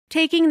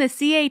Taking the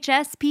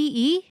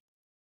CHSPE?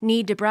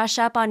 Need to brush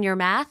up on your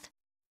math?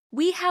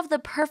 We have the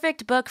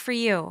perfect book for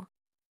you.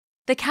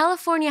 The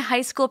California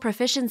High School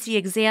Proficiency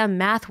Exam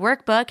Math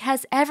Workbook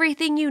has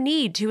everything you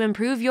need to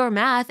improve your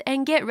math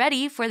and get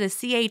ready for the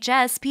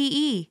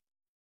CHSPE.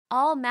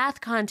 All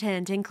math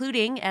content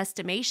including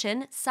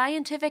estimation,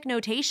 scientific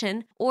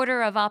notation,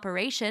 order of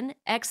operation,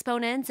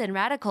 exponents and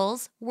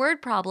radicals,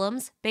 word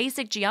problems,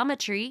 basic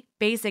geometry,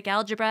 basic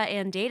algebra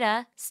and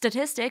data,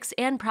 statistics,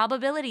 and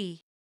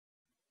probability.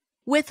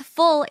 With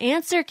full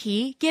answer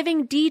key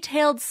giving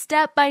detailed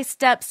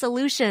step-by-step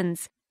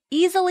solutions.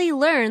 Easily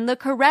learn the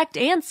correct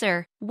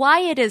answer,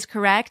 why it is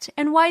correct,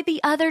 and why the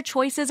other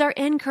choices are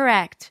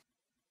incorrect.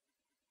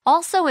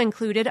 Also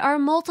included are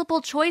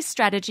multiple choice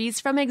strategies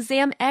from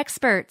exam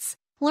experts.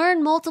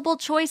 Learn multiple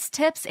choice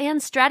tips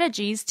and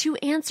strategies to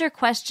answer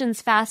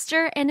questions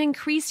faster and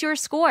increase your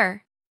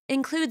score.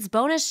 Includes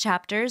bonus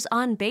chapters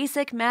on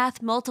basic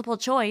math multiple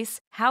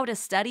choice, how to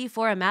study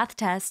for a math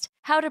test,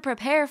 how to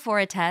prepare for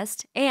a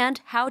test,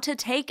 and how to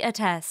take a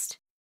test.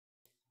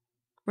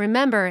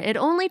 Remember, it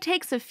only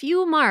takes a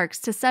few marks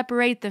to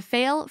separate the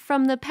fail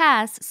from the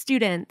pass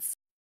students.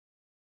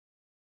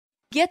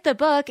 Get the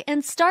book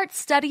and start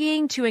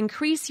studying to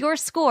increase your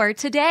score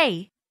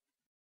today.